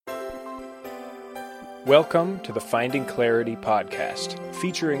Welcome to the Finding Clarity podcast,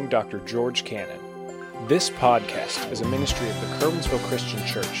 featuring Dr. George Cannon. This podcast is a ministry of the Curwensville Christian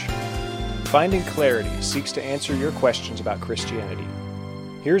Church. Finding Clarity seeks to answer your questions about Christianity.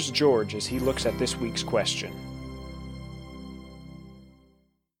 Here's George as he looks at this week's question.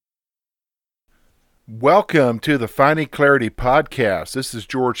 Welcome to the Finding Clarity podcast. This is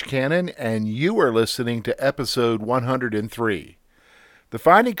George Cannon, and you are listening to episode 103. The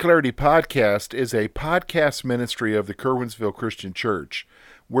Finding Clarity podcast is a podcast ministry of the Curwensville Christian Church,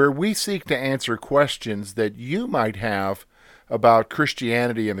 where we seek to answer questions that you might have about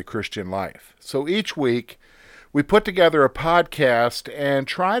Christianity and the Christian life. So each week, we put together a podcast and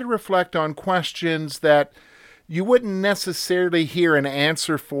try to reflect on questions that you wouldn't necessarily hear an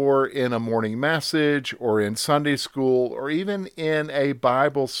answer for in a morning message or in Sunday school or even in a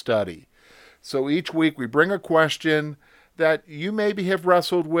Bible study. So each week, we bring a question that you maybe have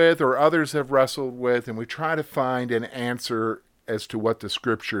wrestled with or others have wrestled with, and we try to find an answer as to what the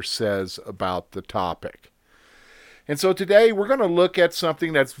Scripture says about the topic. And so today we're going to look at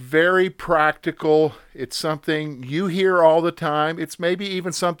something that's very practical. It's something you hear all the time. It's maybe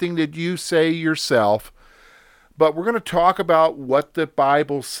even something that you say yourself. But we're going to talk about what the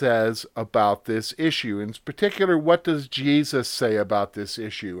Bible says about this issue. In particular, what does Jesus say about this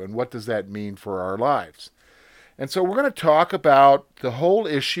issue, and what does that mean for our lives? And so we're going to talk about the whole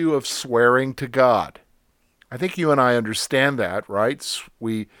issue of swearing to God. I think you and I understand that, right?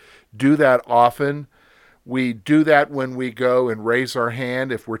 We do that often. We do that when we go and raise our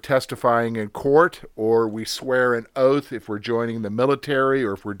hand if we're testifying in court, or we swear an oath if we're joining the military,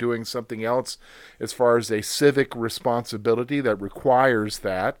 or if we're doing something else as far as a civic responsibility that requires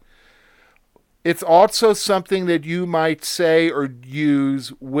that. It's also something that you might say or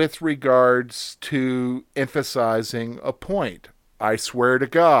use with regards to emphasizing a point. I swear to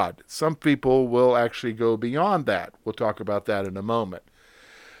God. Some people will actually go beyond that. We'll talk about that in a moment.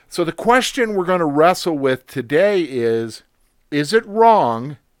 So the question we're going to wrestle with today is it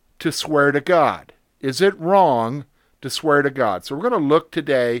wrong to swear to God? Is it wrong to swear to God? So we're going to look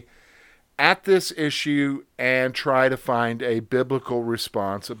today at this issue and try to find a biblical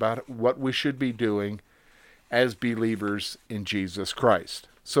response about what we should be doing as believers in Jesus Christ.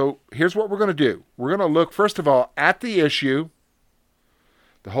 So here's what we're going to do. We're going to look, first of all, at the issue,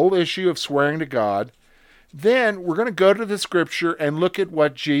 the whole issue of swearing to God. Then we're going to go to the Scripture and look at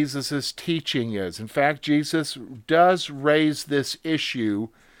what Jesus' teaching is. In fact, Jesus does raise this issue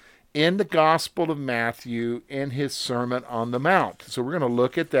in the Gospel of Matthew in his Sermon on the Mount. So we're going to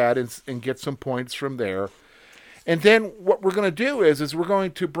look at that and get some points from there. And then what we're going to do is we're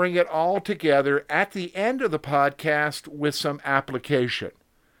going to bring it all together at the end of the podcast with some application.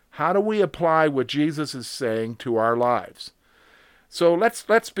 How do we apply what Jesus is saying to our lives? So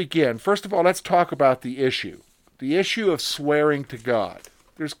let's begin. First of all, let's talk about the issue of swearing to God.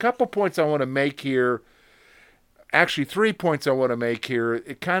 There's a couple points I want to make here. Actually, 3 points I want to make here.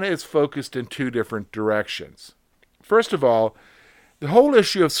 It kind of is focused in two different directions. First of all, the whole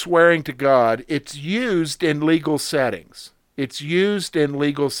issue of swearing to God, it's used in legal settings. It's used in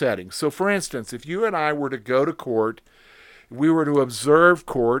legal settings. So, for instance, if you and I were to go to court, if we were to observe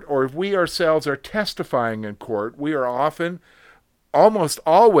court, or if we ourselves are testifying in court, we are often, almost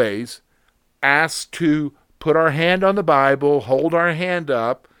always, asked to put our hand on the Bible, hold our hand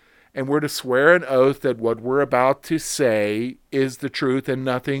up, and we're to swear an oath that what we're about to say is the truth and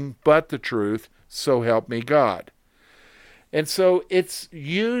nothing but the truth, so help me God. And so it's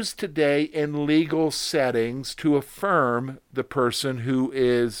used today in legal settings to affirm the person who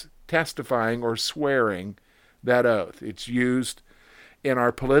is testifying or swearing that oath. It's used in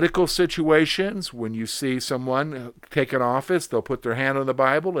our political situations. When you see someone take an office, they'll put their hand on the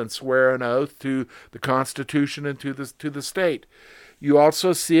Bible and swear an oath to the Constitution and to the state. You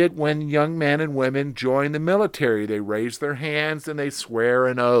also see it when young men and women join the military. They raise their hands and they swear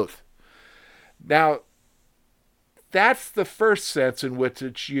an oath. Now, that's the first sense in which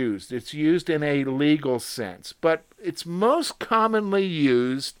it's used. It's used in a legal sense, but it's most commonly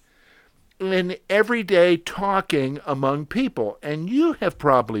used in everyday talking among people, and you have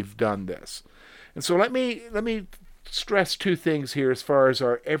probably done this. And so let me stress two things here as far as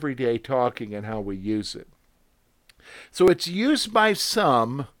our everyday talking and how we use it. So it's used by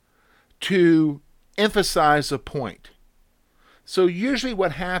some to emphasize a point. So usually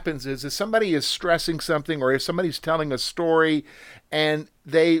what happens is if somebody is stressing something, or if somebody's telling a story, and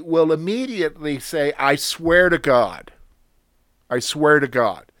they will immediately say, I swear to God. I swear to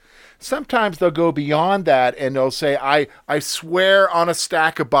God. Sometimes they'll go beyond that and they'll say, I swear on a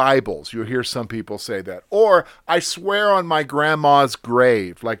stack of Bibles. You'll hear some people say that. Or I swear on my grandma's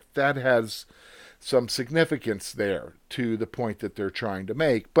grave. Like that has some significance there to the point that they're trying to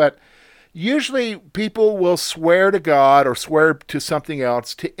make. But usually people will swear to God or swear to something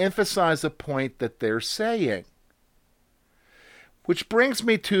else to emphasize a point that they're saying. Which brings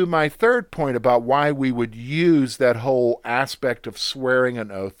me to my third point about why we would use that whole aspect of swearing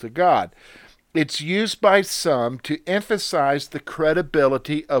an oath to God. It's used by some to emphasize the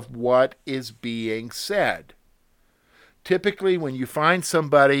credibility of what is being said. Typically, when you find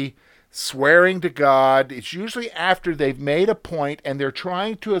somebody swearing to God, it's usually after they've made a point and they're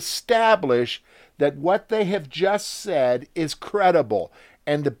trying to establish that what they have just said is credible.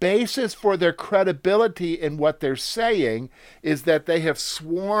 And the basis for their credibility in what they're saying is that they have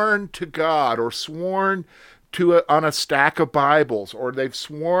sworn to God or sworn on a stack of Bibles, or they've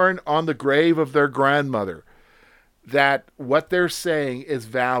sworn on the grave of their grandmother that what they're saying is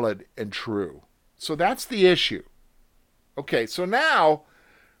valid and true. So that's the issue. Okay, so now,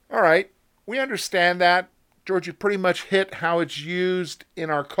 all right, we understand that. George, you pretty much hit how it's used in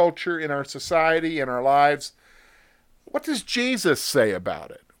our culture, in our society, in our lives. What does Jesus say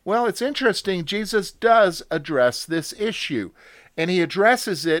about it? Well, it's interesting. Jesus does address this issue, and he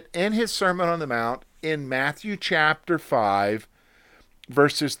addresses it in his Sermon on the Mount in Matthew chapter 5,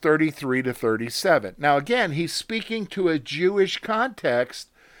 verses 33 to 37. Now, again, he's speaking to a Jewish context,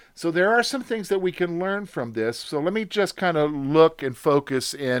 so there are some things that we can learn from this. So let me just kind of look and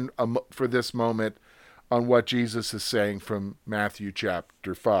focus in for this moment on what Jesus is saying from Matthew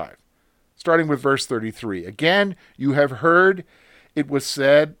chapter 5. Starting with verse 33. Again, you have heard it was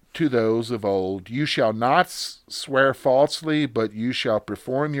said to those of old, you shall not swear falsely, but you shall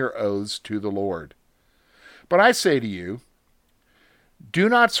perform your oaths to the Lord. But I say to you, do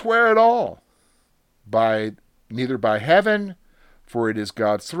not swear at all, neither by heaven, for it is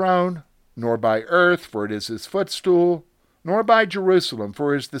God's throne, nor by earth, for it is his footstool, nor by Jerusalem,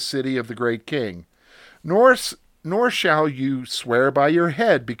 for it is the city of the great king. Nor shall you swear by your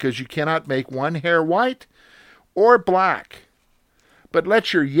head, because you cannot make one hair white or black. But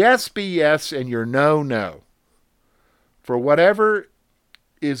let your yes be yes, and your no, no. For whatever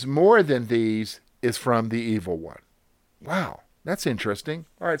is more than these is from the evil one. Wow, that's interesting.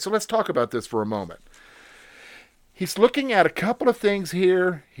 All right, so let's talk about this for a moment. He's looking at a couple of things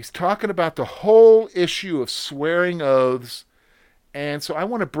here. He's talking about the whole issue of swearing oaths. And so I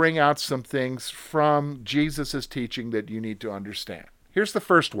want to bring out some things from Jesus' teaching that you need to understand. Here's the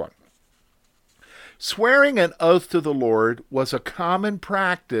first one. Swearing an oath to the Lord was a common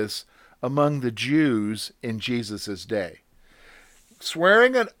practice among the Jews in Jesus' day.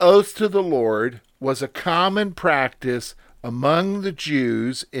 Swearing an oath to the Lord was a common practice among the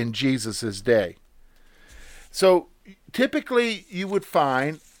Jews in Jesus' day. So typically you would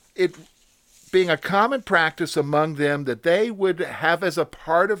find it being a common practice among them that they would have as a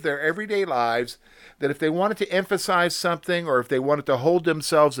part of their everyday lives, that if they wanted to emphasize something or if they wanted to hold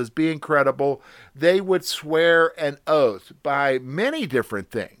themselves as being credible, they would swear an oath by many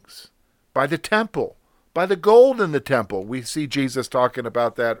different things. By the temple, by the gold in the temple. We see Jesus talking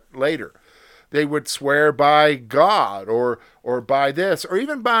about that later. They would swear by God or by this, or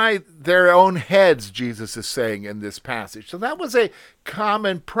even by their own heads, Jesus is saying in this passage. So that was a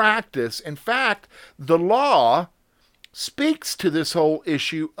common practice. In fact, the law speaks to this whole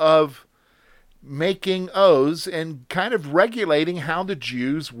issue of making oaths and kind of regulating how the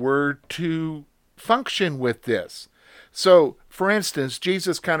Jews were to function with this. So, for instance,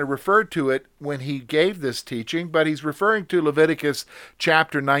 Jesus kind of referred to it when he gave this teaching, but he's referring to Leviticus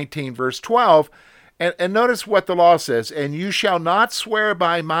chapter 19, verse 12. And notice what the law says, and you shall not swear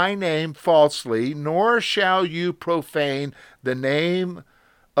by my name falsely, nor shall you profane the name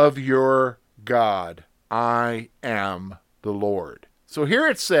of your God. I am the Lord. So here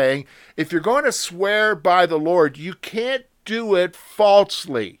it's saying, if you're going to swear by the Lord, you can't do it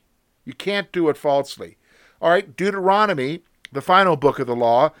falsely. You can't do it falsely. All right, Deuteronomy, the final book of the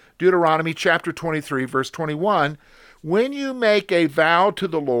law, Deuteronomy chapter 23, verse 21, when you make a vow to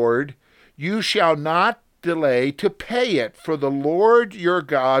the Lord, you shall not delay to pay it, for the Lord your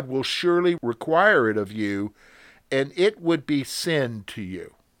God will surely require it of you, and it would be sin to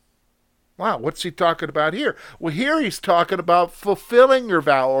you. Wow, what's he talking about here? Well, here he's talking about fulfilling your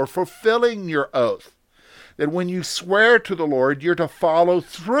vow or fulfilling your oath. That when you swear to the Lord, you're to follow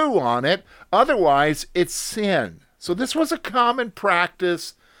through on it. Otherwise, it's sin. So this was a common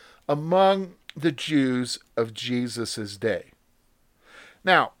practice among the Jews of Jesus' day.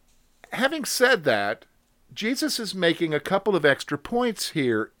 Now, having said that, Jesus is making a couple of extra points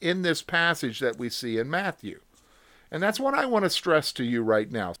here in this passage that we see in Matthew. And that's what I want to stress to you right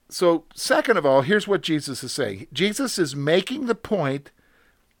now. So, second of all, here's what Jesus is saying. Jesus is making the point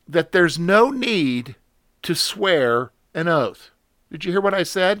that there's no need to swear an oath. Did you hear what I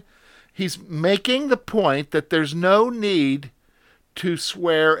said? He's making the point that there's no need to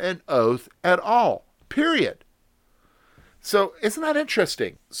swear an oath at all, period. So isn't that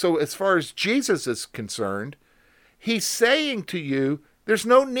interesting? So as far as Jesus is concerned, he's saying to you, there's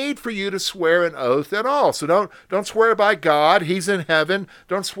no need for you to swear an oath at all. So don't swear by God, he's in heaven.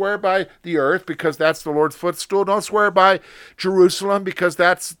 Don't swear by the earth because that's the Lord's footstool. Don't swear by Jerusalem because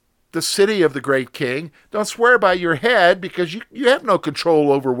that's the city of the great king. Don't swear by your head because you have no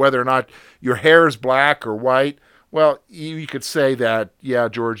control over whether or not your hair is black or white. Well, you could say that, yeah,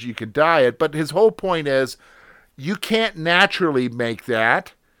 George, you can dye it. But his whole point is you can't naturally make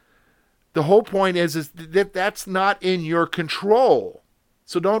that. The whole point is that that's not in your control.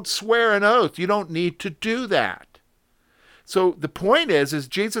 So don't swear an oath. You don't need to do that. So the point is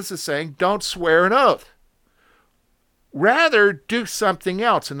Jesus is saying, don't swear an oath. Rather, do something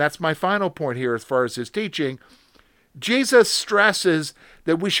else. And that's my final point here as far as his teaching. Jesus stresses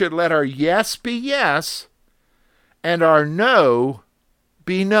that we should let our yes be yes and our no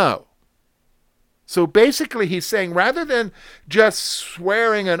be no. So basically he's saying rather than just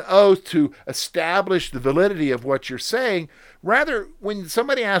swearing an oath to establish the validity of what you're saying, rather when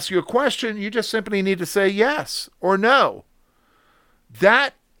somebody asks you a question, you just simply need to say yes or no.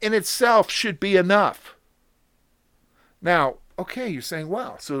 That in itself should be enough. Now, okay, you're saying,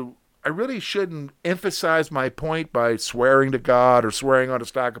 wow, so I really shouldn't emphasize my point by swearing to God or swearing on a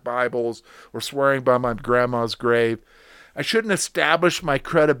stack of Bibles or swearing by my grandma's grave. I shouldn't establish my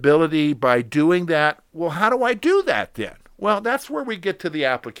credibility by doing that. Well, how do I do that then? Well, that's where we get to the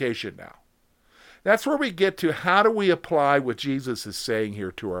application now. That's where we get to how do we apply what Jesus is saying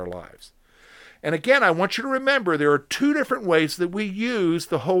here to our lives. And again, I want you to remember there are two different ways that we use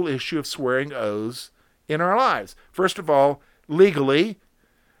the whole issue of swearing oaths in our lives. First of all, legally,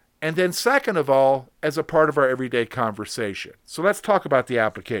 and then second of all, as a part of our everyday conversation. So let's talk about the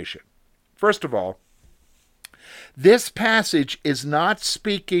application. First of all, this passage is not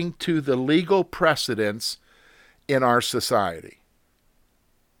speaking to the legal precedents in our society.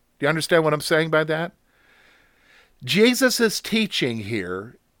 Do you understand what I'm saying by that? Jesus' teaching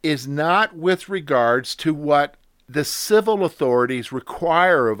here is not with regards to what the civil authorities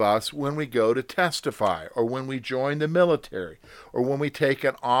require of us when we go to testify or when we join the military or when we take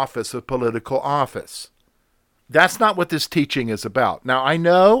an office, a political office. That's not what this teaching is about. Now, I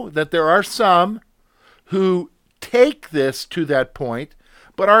know that there are some who take this to that point,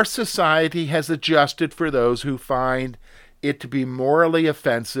 but our society has adjusted for those who find it to be morally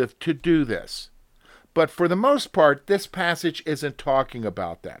offensive to do this. But for the most part, this passage isn't talking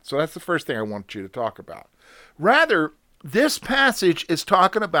about that. So that's the first thing I want you to talk about. Rather, this passage is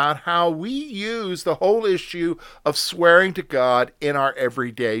talking about how we use the whole issue of swearing to God in our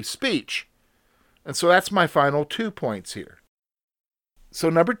everyday speech. And so that's my final 2 points here. So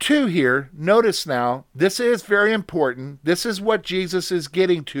number 2 here, notice now, this is very important. This is what Jesus is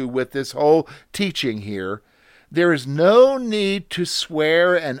getting to with this whole teaching here. There is no need to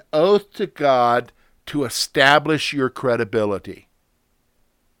swear an oath to God to establish your credibility.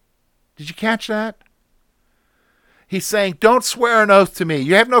 Did you catch that? He's saying, don't swear an oath to me.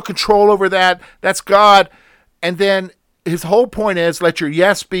 You have no control over that. That's God. And then his whole point is, let your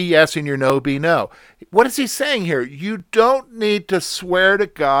yes be yes and your no be no. What is he saying here? You don't need to swear to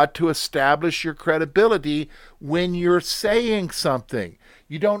God to establish your credibility when you're saying something.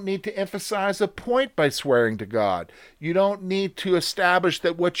 You don't need to emphasize a point by swearing to God. You don't need to establish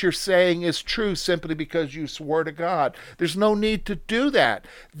that what you're saying is true simply because you swore to God. There's no need to do that.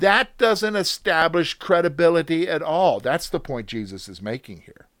 That doesn't establish credibility at all. That's the point Jesus is making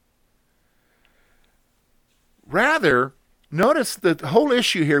here. Rather, notice the whole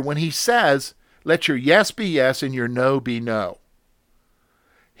issue here when he says, let your yes be yes and your no be no.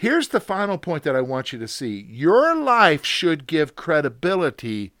 Here's the final point that I want you to see. Your life should give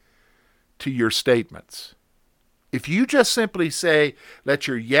credibility to your statements. If you just simply say, let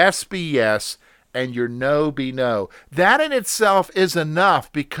your yes be yes and your no be no, that in itself is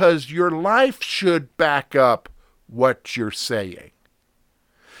enough because your life should back up what you're saying.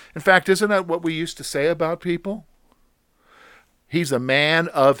 In fact, isn't that what we used to say about people? He's a man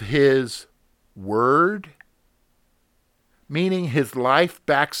of his word. Meaning his life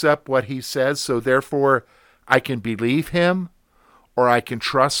backs up what he says, so therefore I can believe him or I can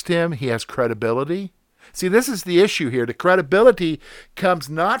trust him. He has credibility. See, this is the issue here. The credibility comes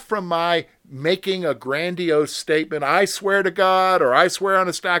not from my making a grandiose statement, I swear to God, or I swear on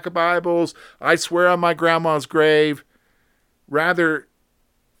a stack of Bibles, I swear on my grandma's grave. Rather,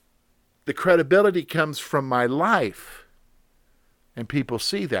 the credibility comes from my life and people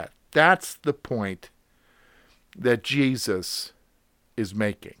see that. That's the point that Jesus is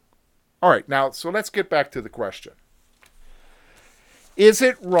making. All right, now, so let's get back to the question. Is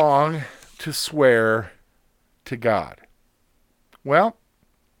it wrong to swear to God? Well,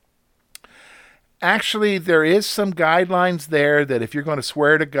 actually, there is some guidelines there that if you're going to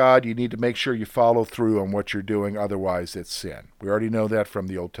swear to God, you need to make sure you follow through on what you're doing. Otherwise, it's sin. We already know that from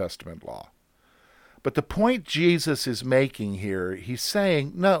the Old Testament law. But the point Jesus is making here, he's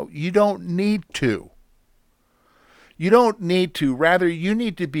saying, no, you don't need to. You don't need to. Rather, you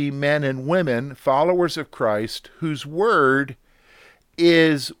need to be men and women, followers of Christ, whose word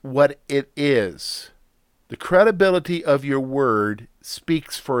is what it is. The credibility of your word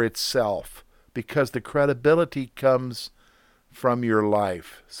speaks for itself because the credibility comes from your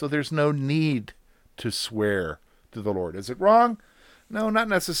life. So there's no need to swear to the Lord. Is it wrong? No, not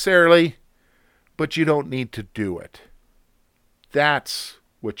necessarily, but you don't need to do it. That's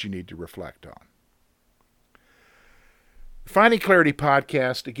what you need to reflect on. Finding Clarity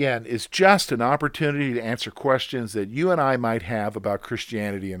podcast, again, is just an opportunity to answer questions that you and I might have about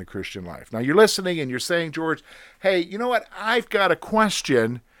Christianity and the Christian life. Now, you're listening and you're saying, George, hey, you know what? I've got a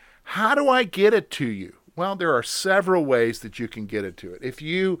question. How do I get it to you? Well, there are several ways that you can get it to it. If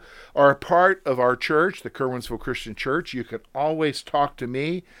you are a part of our church, the Kerwinsville Christian Church, you can always talk to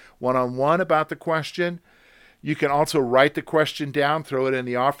me one-on-one about the question. You can also write the question down, throw it in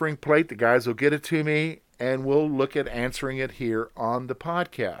the offering plate. The guys will get it to me, and we'll look at answering it here on the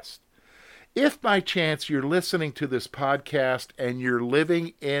podcast. If by chance you're listening to this podcast and you're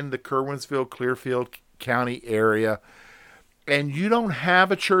living in the Kerwinsville, Clearfield County area, and you don't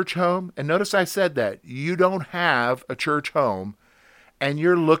have a church home, and notice I said that, you don't have a church home, and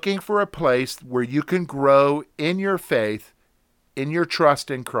you're looking for a place where you can grow in your faith, in your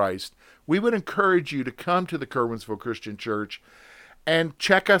trust in Christ, we would encourage you to come to the Kerwinsville Christian Church and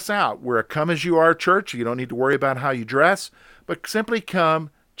check us out. We're a come-as-you-are church. You don't need to worry about how you dress, but simply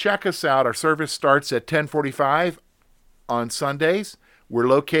come, check us out. Our service starts at 10:45 on Sundays. We're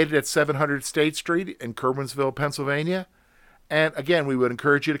located at 700 State Street in Kerwinsville, Pennsylvania. And again, we would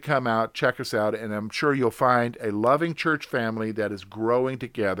encourage you to come out, check us out, and I'm sure you'll find a loving church family that is growing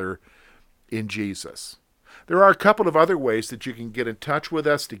together in Jesus. There are a couple of other ways that you can get in touch with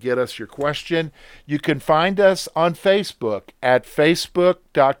us to get us your question. You can find us on Facebook at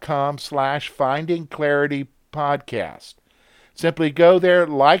facebook.com/findingclaritypodcast. Simply go there,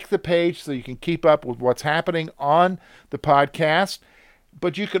 like the page so you can keep up with what's happening on the podcast.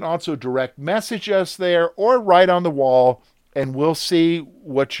 But you can also direct message us there or write on the wall, and we'll see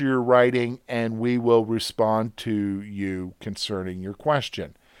what you're writing, and we will respond to you concerning your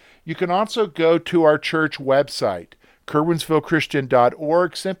question. You can also go to our church website,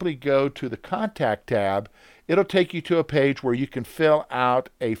 kerwinsvillechristian.org. Simply go to the Contact tab. It'll take you to a page where you can fill out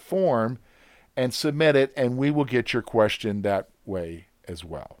a form and submit it, and we will get your question that way as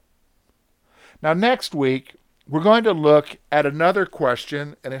well. Now, next week, we're going to look at another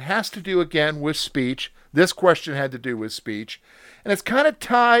question, and it has to do again with speech. This question had to do with speech, and it's kind of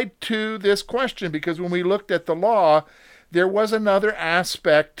tied to this question because when we looked at the law, there was another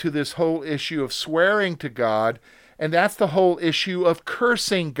aspect to this whole issue of swearing to God, and that's the whole issue of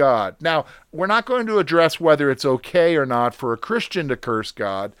cursing God. Now, we're not going to address whether it's okay or not for a Christian to curse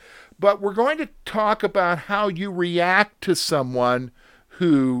God, but we're going to talk about how you react to someone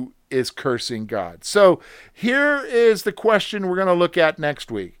who is cursing God. So here is the question we're going to look at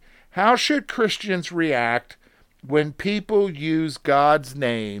next week. How should Christians react when people use God's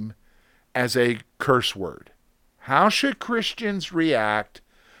name as a curse word? How should Christians react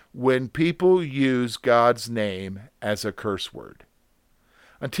when people use God's name as a curse word?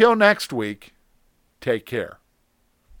 Until next week, take care.